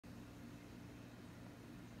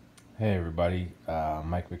Hey everybody,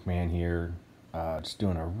 Mike McMahon here. Just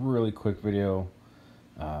doing a really quick video.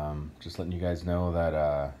 Just letting you guys know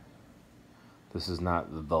that this is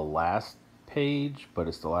not the last page, but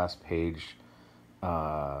it's the last page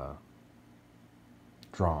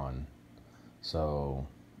drawn. So,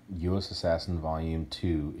 US Assassin Volume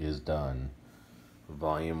 2 is done.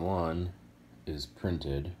 Volume 1 is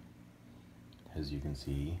printed, as you can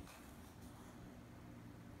see.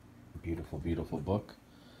 Beautiful, beautiful book.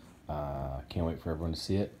 Can't wait for everyone to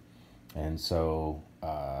see it. And so,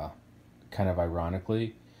 kind of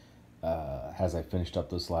ironically, as I finished up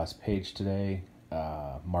this last page today,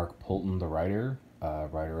 Mark Poulton, the writer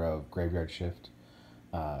of Graveyard Shift,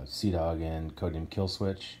 Sea Dog, and Codename Kill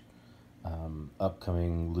Switch,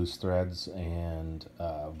 upcoming Loose Threads, and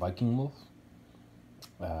Viking Wolf,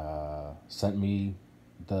 sent me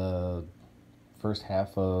the first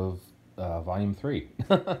half of Volume 3.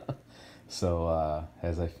 So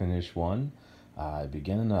as I finish one, I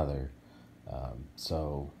begin another. I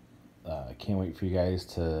can't wait for you guys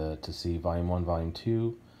to see Volume 1, Volume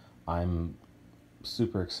 2. I'm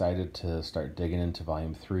super excited to start digging into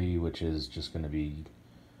Volume 3, which is just going to be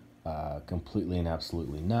completely and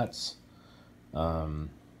absolutely nuts. Thank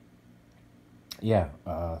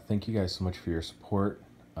you guys so much for your support,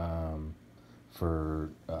 for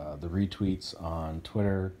the retweets on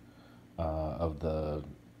Twitter of the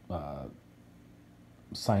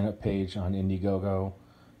sign up page on Indiegogo.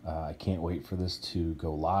 I can't wait for this to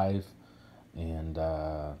go live and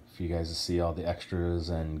for you guys to see all the extras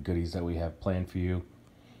and goodies that we have planned for you.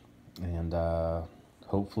 And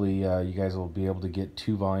hopefully you guys will be able to get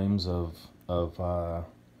 2 volumes of our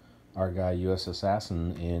guy US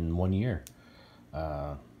Assassin in 1 year.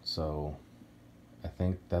 So I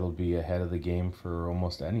think that'll be ahead of the game for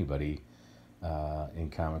almost anybody in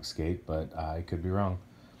Comicsgate, but I could be wrong.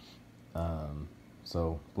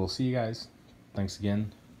 So we'll see you guys. Thanks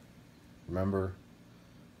again. Remember,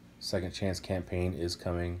 Second Chance campaign is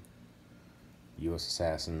coming. US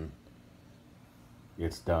Assassin.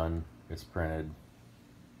 It's done. It's printed.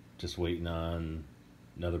 Just waiting on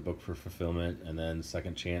another book for fulfillment, and then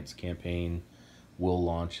Second Chance campaign will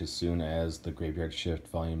launch as soon as the Graveyard Shift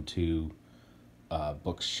Volume 2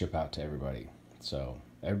 books ship out to everybody. So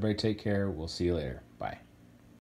everybody take care. We'll see you later.